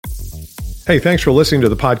Hey, thanks for listening to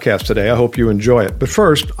the podcast today. I hope you enjoy it. But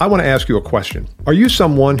first, I want to ask you a question. Are you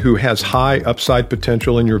someone who has high upside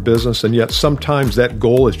potential in your business, and yet sometimes that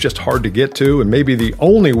goal is just hard to get to, and maybe the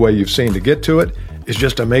only way you've seen to get to it is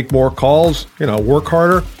just to make more calls, work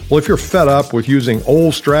harder? Well, if you're fed up with using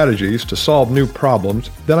old strategies to solve new problems,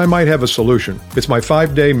 then I might have a solution. It's my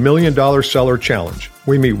 5-day $1 Million Seller Challenge.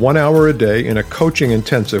 We meet 1 hour a day in a coaching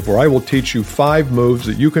intensive where I will teach you 5 moves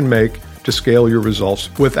that you can make to scale your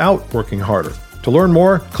results without working harder. To learn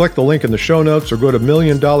more, click the link in the show notes or go to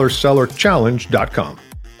 $1,000,000sellerchallenge.com.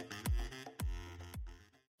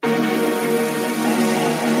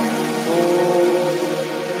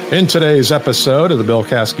 In today's episode of the Bill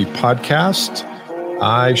Caskey Podcast,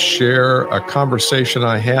 I share a conversation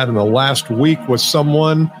I had in the last week with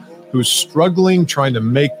someone who's struggling trying to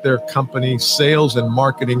make their company sales and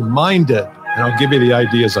marketing minded. And I'll give you the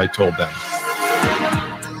ideas I told them.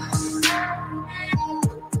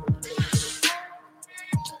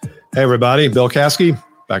 Hey, everybody. Bill Caskey,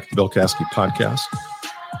 back to the Bill Caskey Podcast.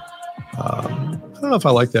 I don't know if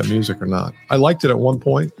I like that music or not. I liked it at one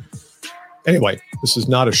point. Anyway, this is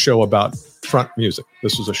not a show about front music.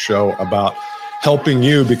 This is a show about helping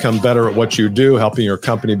you become better at what you do, helping your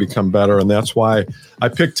company become better. And that's why I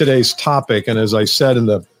picked today's topic. And as I said in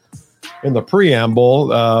the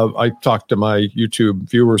preamble, I talked to my YouTube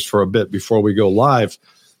viewers for a bit before we go live.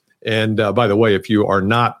 And by the way, if you are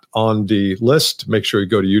not on the list, make sure you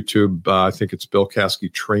go to YouTube. I think it's Bill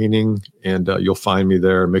Caskey Training, and you'll find me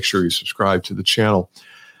there. Make sure you subscribe to the channel.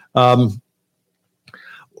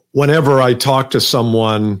 Whenever I talk to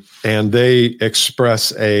someone and they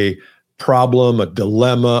express a problem, a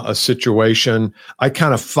dilemma, a situation, I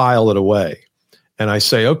kind of file it away. And I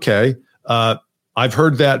say, okay, I've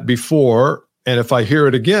heard that before. And if I hear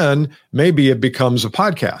it again, maybe it becomes a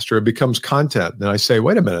podcast or it becomes content. And I say,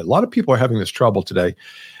 wait a minute, a lot of people are having this trouble today.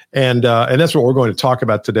 And that's what we're going to talk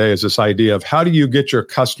about today, is this idea of how do you get your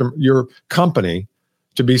company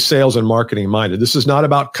to be sales and marketing minded. This is not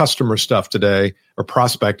about customer stuff today or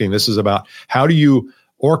prospecting. This is about how do you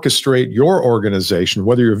orchestrate your organization,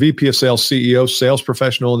 whether you're a VP of sales, CEO, sales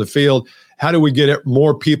professional in the field. How do we get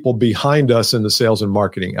more people behind us in the sales and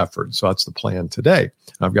marketing effort? So that's the plan today.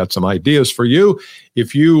 I've got some ideas for you.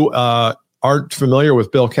 If you aren't familiar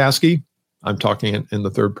with Bill Caskey, I'm talking in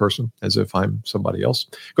the third person as if I'm somebody else.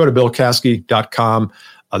 Go to billcaskey.com.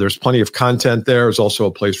 There's plenty of content there. There's also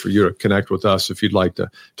a place for you to connect with us if you'd like to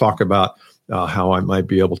talk about how I might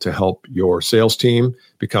be able to help your sales team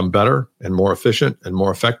become better and more efficient and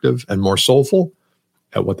more effective and more soulful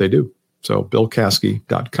at what they do. So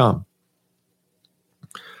billcaskey.com.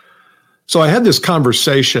 So I had this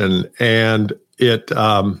conversation, and it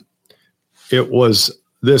was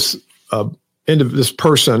this this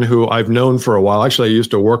person who I've known for a while. Actually, I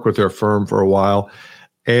used to work with their firm for a while,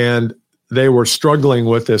 and they were struggling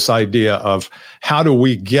with this idea of how do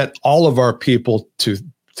we get all of our people to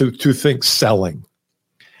think selling.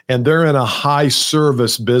 And they're in a high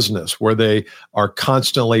service business where they are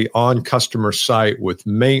constantly on customer site with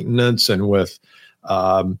maintenance and with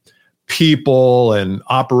people and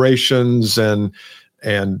operations and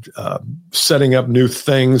setting up new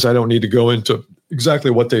things. I don't need to go into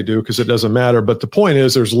exactly what they do because it doesn't matter. But the point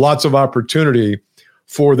is there's lots of opportunity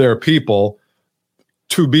for their people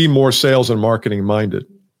to be more sales and marketing minded.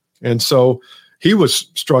 And so he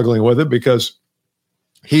was struggling with it because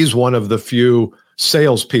he's one of the few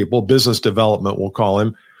salespeople, business development we'll call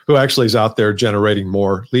him, who actually is out there generating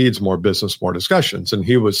more leads, more business, more discussions. And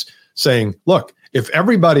he was saying, look, if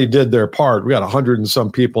everybody did their part, we got 100 and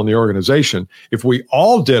some people in the organization. If we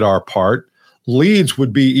all did our part, leads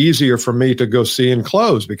would be easier for me to go see and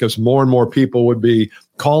close because more and more people would be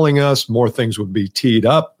calling us, more things would be teed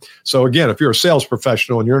up. So again, if you're a sales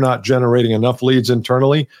professional and you're not generating enough leads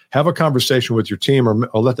internally, have a conversation with your team or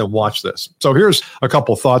let them watch this. So here's a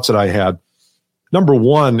couple of thoughts that I had. Number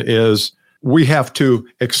one is we have to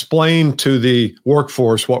explain to the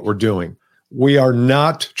workforce what we're doing. We are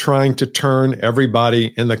not trying to turn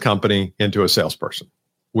everybody in the company into a salesperson.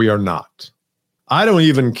 We are not. I don't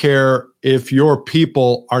even care if your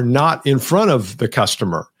people are not in front of the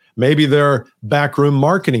customer. Maybe they're backroom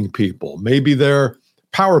marketing people. Maybe they're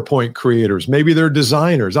PowerPoint creators. Maybe they're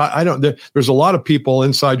designers. There's a lot of people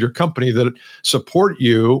inside your company that support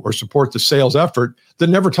you or support the sales effort that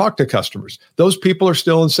never talk to customers. Those people are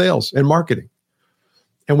still in sales and marketing.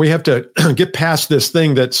 And we have to get past this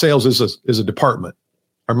thing that sales is a department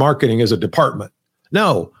or marketing is a department.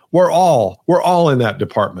 No, we're all in that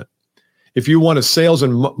department. If you want a sales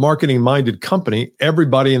and marketing minded company,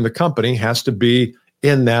 everybody in the company has to be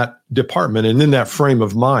in that department and in that frame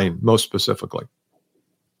of mind, most specifically.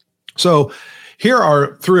 So here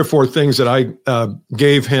are 3 or 4 things that I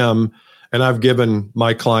gave him, and I've given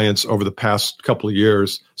my clients over the past couple of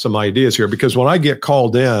years some ideas here, because when I get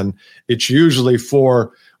called in, it's usually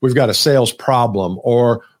for, we've got a sales problem,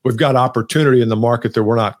 or we've got opportunity in the market that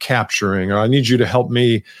we're not capturing, or I need you to help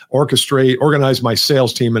me organize my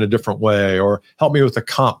sales team in a different way, or help me with a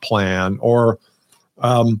comp plan, or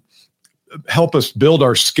help us build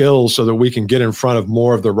our skills so that we can get in front of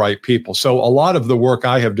more of the right people. So a lot of the work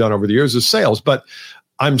I have done over the years is sales, but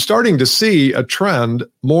I'm starting to see a trend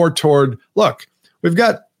more toward, look, we've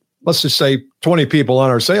got, let's just say 20 people on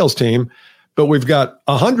our sales team, but we've got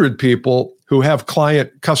 100 people who have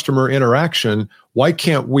client-customer interaction. Why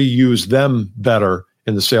can't we use them better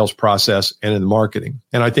in the sales process and in the marketing?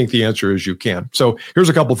 And I think the answer is you can. So here's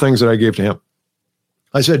a couple things that I gave to him.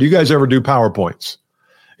 I said, do you guys ever do PowerPoints?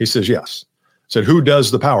 He says, yes. I said, who does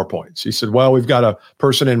the PowerPoints? He said, well, we've got a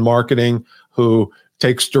person in marketing who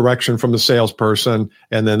takes direction from the salesperson,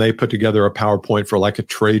 and then they put together a PowerPoint for like a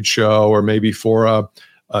trade show, or maybe for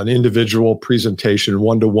an individual presentation,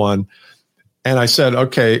 one-to-one. And I said,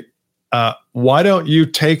 okay, why don't you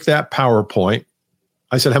take that PowerPoint?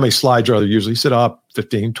 I said, how many slides are there usually? He said,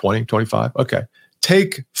 15, 20, 25. Okay.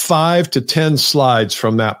 Take 5 to 10 slides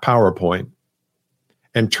from that PowerPoint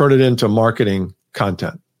and turn it into marketing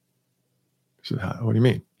content. He said, what do you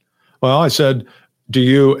mean? Well, I said, do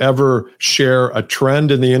you ever share a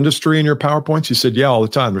trend in the industry in your PowerPoints? He said, yeah, all the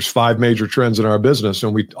time. There's 5 major trends in our business,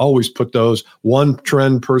 and we always put those one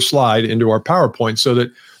trend per slide into our PowerPoint so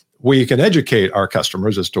that we can educate our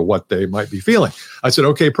customers as to what they might be feeling. I said,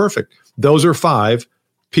 okay, perfect. Those are 5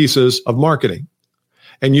 pieces of marketing.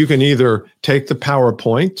 And you can either take the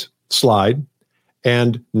PowerPoint slide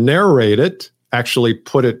and narrate it, actually not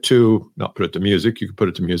put it to music, you can put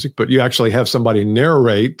it to music, but you actually have somebody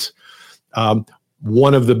narrate.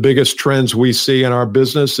 One of the biggest trends we see in our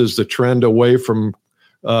business is the trend away from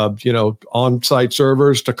on-site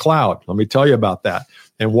servers to cloud. Let me tell you about that.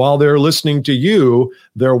 And while they're listening to you,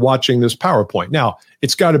 they're watching this PowerPoint. Now,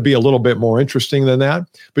 it's got to be a little bit more interesting than that,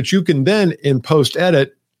 but you can then, in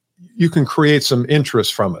post-edit, you can create some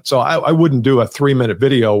interest from it. So I wouldn't do a 3-minute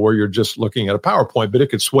video where you're just looking at a PowerPoint, but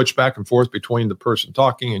it could switch back and forth between the person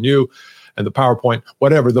talking and you and the PowerPoint,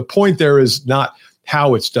 whatever. The point there is not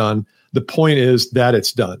how it's done. The point is that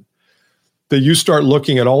it's done. That you start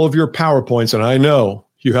looking at all of your PowerPoints, and I know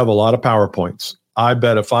you have a lot of PowerPoints. I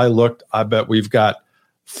bet we've got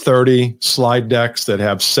 30 slide decks that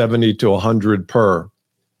have 70 to 100 per.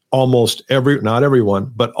 Not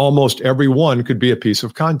everyone, but almost every one could be a piece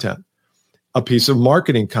of content, a piece of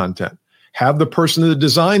marketing content. Have the person that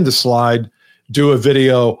designed the slide do a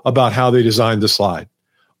video about how they designed the slide,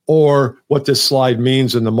 or what this slide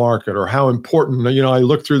means in the market, or how important, I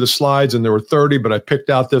looked through the slides and there were 30, but I picked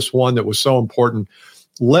out this one that was so important.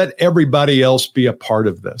 Let everybody else be a part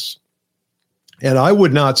of this. And I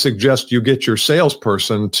would not suggest you get your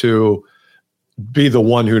salesperson to be the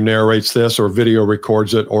one who narrates this or video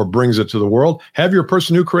records it or brings it to the world. Have your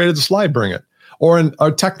person who created the slide bring it, or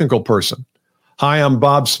a technical person. Hi, I'm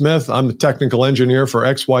Bob Smith. I'm the technical engineer for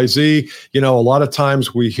XYZ. A lot of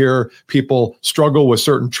times we hear people struggle with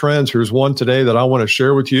certain trends. Here's one today that I want to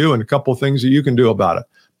share with you, and a couple of things that you can do about it.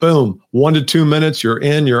 Boom, 1 to 2 minutes, you're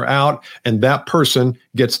in, you're out, and that person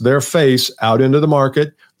gets their face out into the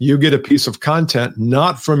market. You get a piece of content,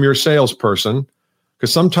 not from your salesperson,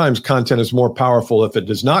 because sometimes content is more powerful if it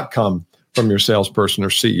does not come from your salesperson or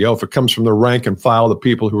CEO, if it comes from the rank and file, the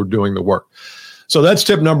people who are doing the work. So that's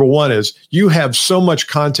tip number 1 is you have so much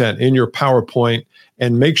content in your PowerPoint,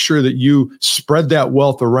 and make sure that you spread that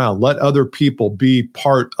wealth around. Let other people be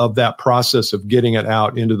part of that process of getting it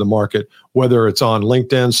out into the market, whether it's on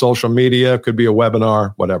LinkedIn, social media, could be a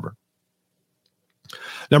webinar, whatever.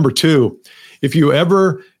 Number 2, if you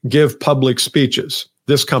ever give public speeches,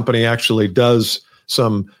 this company actually does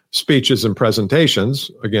some speeches and presentations,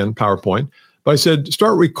 again, PowerPoint, but I said,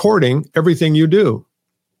 start recording everything you do.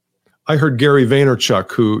 I heard Gary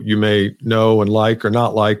Vaynerchuk, who you may know and like or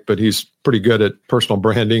not like, but he's pretty good at personal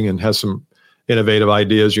branding and has some innovative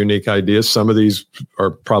ideas, unique ideas. Some of these are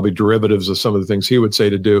probably derivatives of some of the things he would say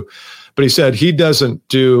to do. But he said he doesn't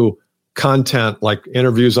do content like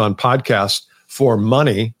interviews on podcasts for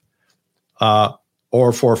money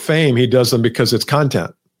or for fame. He does them because it's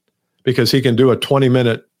content, because he can do a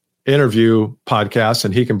 20-minute interview podcast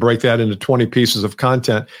and he can break that into 20 pieces of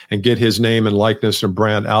content and get his name and likeness and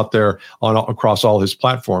brand out there across all his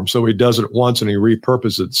platforms. So he does it once and he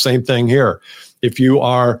repurposes it. Same thing here. If you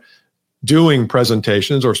are doing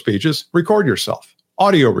presentations or speeches, record yourself.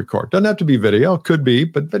 Audio record. Doesn't have to be video. Could be,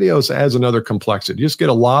 but video adds another complexity. You just get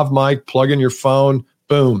a lav mic, plug in your phone,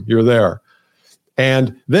 boom, you're there.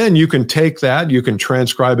 And then you can take that, you can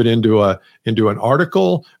transcribe it into an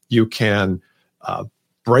article, you can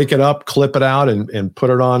break it up, clip it out, and put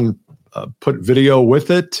it on, put video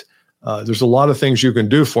with it. There's a lot of things you can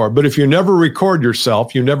do for it. But if you never record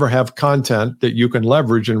yourself, you never have content that you can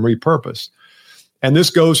leverage and repurpose. And this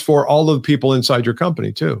goes for all of the people inside your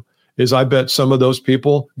company too. Is I bet some of those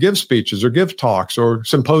people give speeches or give talks or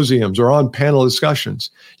symposiums or on panel discussions.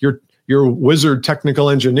 Your wizard technical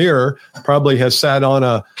engineer probably has sat on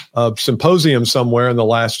a symposium somewhere in the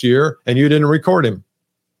last year and you didn't record him.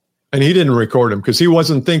 And he didn't record him because he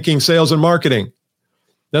wasn't thinking sales and marketing.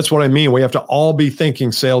 That's what I mean. We have to all be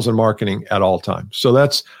thinking sales and marketing at all times. So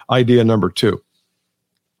that's idea number 2.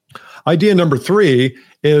 Idea number 3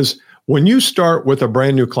 is when you start with a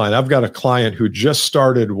brand new client. I've got a client who just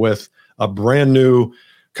started with a brand new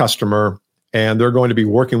customer, and they're going to be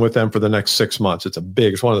working with them for the next 6 months. It's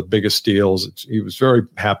one of the biggest deals. He was very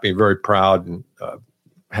happy, very proud, and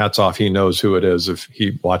hats off. He knows who it is if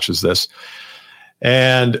he watches this.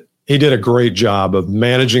 And he did a great job of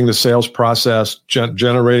managing the sales process,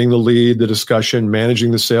 generating the lead, the discussion,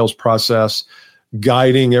 managing the sales process,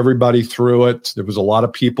 guiding everybody through it. There was a lot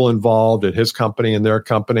of people involved at his company and their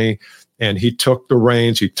company, and he took the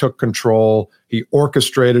reins, he took control, he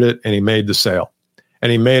orchestrated it, and he made the sale.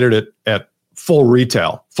 And he made it at full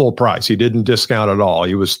retail, full price. He didn't discount at all.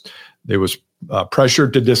 He was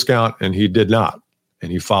pressured to discount, and he did not.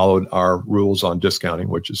 And he followed our rules on discounting,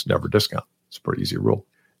 which is never discount. It's a pretty easy rule.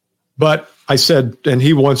 But I said, and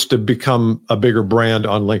he wants to become a bigger brand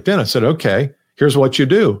on LinkedIn. I said, okay, here's what you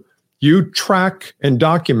do. You track and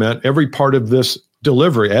document every part of this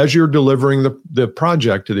delivery. As you're delivering the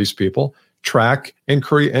project to these people, track and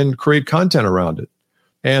create content around it.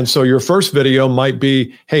 And so your first video might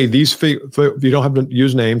be, hey, you don't have to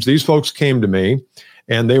use names. These folks came to me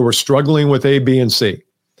and they were struggling with A, B, and C.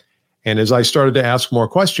 And as I started to ask more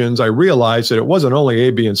questions, I realized that it wasn't only A,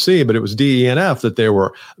 B, and C, but it was D, E, and F that they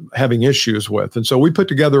were having issues with. And so we put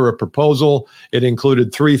together a proposal. It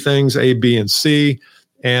included 3 things, A, B, and C.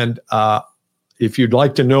 And if you'd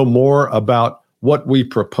like to know more about what we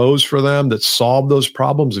propose for them that solve those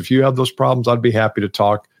problems, if you have those problems, I'd be happy to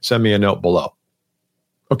talk. Send me a note below.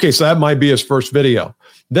 Okay, so that might be his first video.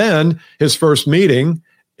 Then his first meeting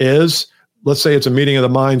is, let's say it's a meeting of the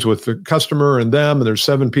minds with the customer and them, and there's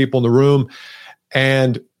 7 people in the room,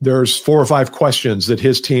 and there's 4 or 5 questions that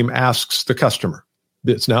his team asks the customer.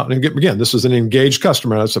 It's now, and again, this is an engaged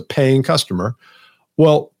customer. That's a paying customer.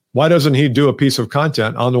 Well, why doesn't he do a piece of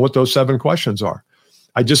content on what those 7 questions are?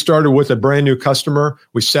 I just started with a brand new customer.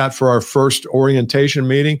 We sat for our first orientation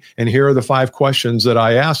meeting, and here are the 5 questions that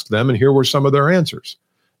I asked them, and here were some of their answers.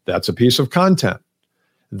 That's a piece of content.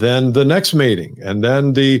 Then the next meeting, and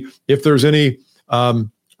then if there's any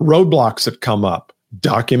roadblocks that come up,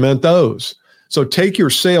 document those. So take your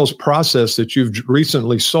sales process that you've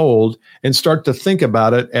recently sold and start to think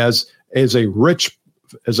about it as a rich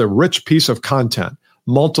piece of content.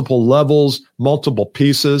 Multiple levels, multiple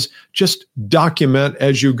pieces. Just document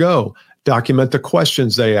as you go. Document the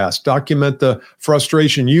questions they ask. Document the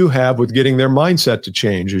frustration you have with getting their mindset to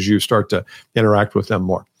change as you start to interact with them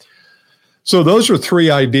more. So those are 3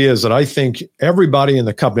 ideas that I think everybody in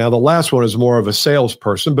the company. Now, the last one is more of a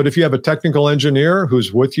salesperson, but if you have a technical engineer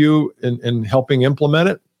who's with you in helping implement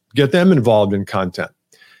it, get them involved in content.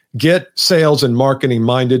 Get sales and marketing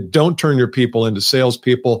minded. Don't turn your people into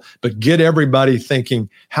salespeople, but get everybody thinking,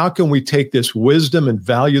 how can we take this wisdom and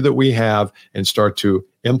value that we have and start to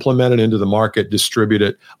implement it into the market, distribute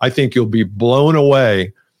it? I think you'll be blown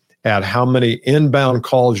away at how many inbound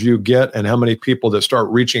calls you get and how many people that start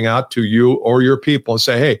reaching out to you or your people and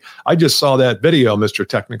say, hey, I just saw that video, Mr.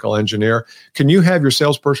 Technical Engineer. Can you have your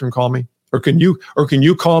salesperson call me? Or can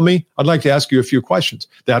you call me? I'd like to ask you a few questions.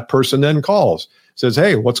 That person then calls, says,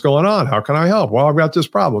 hey, what's going on? How can I help? Well, I've got this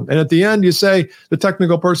problem. And at the end, you say, the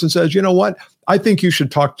technical person says, you know what? I think you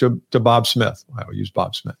should talk to Bob Smith. I'll use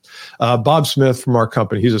Bob Smith. Bob Smith from our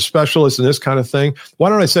company. He's a specialist in this kind of thing. Why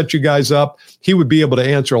don't I set you guys up? He would be able to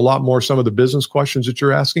answer a lot more some of the business questions that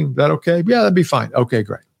you're asking. Is that okay? Yeah, that'd be fine. Okay,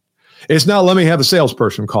 great. It's not, let me have a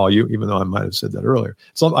salesperson call you, even though I might have said that earlier.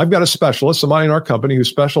 So I've got a specialist, somebody in our company who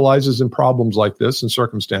specializes in problems like this and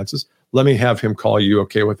circumstances. Let me have him call you.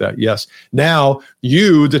 Okay with that? Yes. Now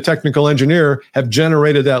you, the technical engineer, have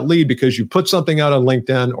generated that lead because you put something out on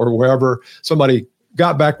LinkedIn or wherever. Somebody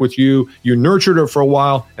got back with you, you nurtured it for a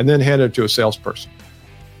while, and then handed it to a salesperson.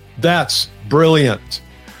 That's brilliant.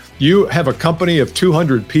 You have a company of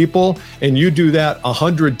 200 people and you do that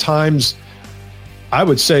 100 times, I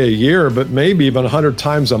would say a year, but maybe even 100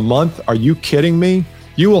 times a month. Are you kidding me?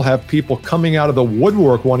 You will have people coming out of the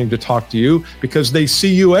woodwork wanting to talk to you because they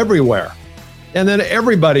see you everywhere. And then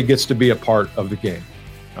everybody gets to be a part of the game.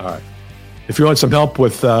 All right. If you want some help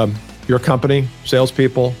with your company,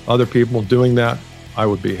 salespeople, other people doing that, I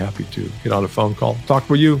would be happy to get on a phone call. Talk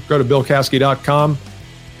with you. Go to BillCaskey.com,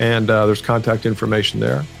 and there's contact information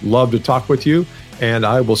there. Love to talk with you, and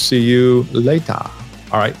I will see you later.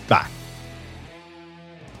 All right, bye.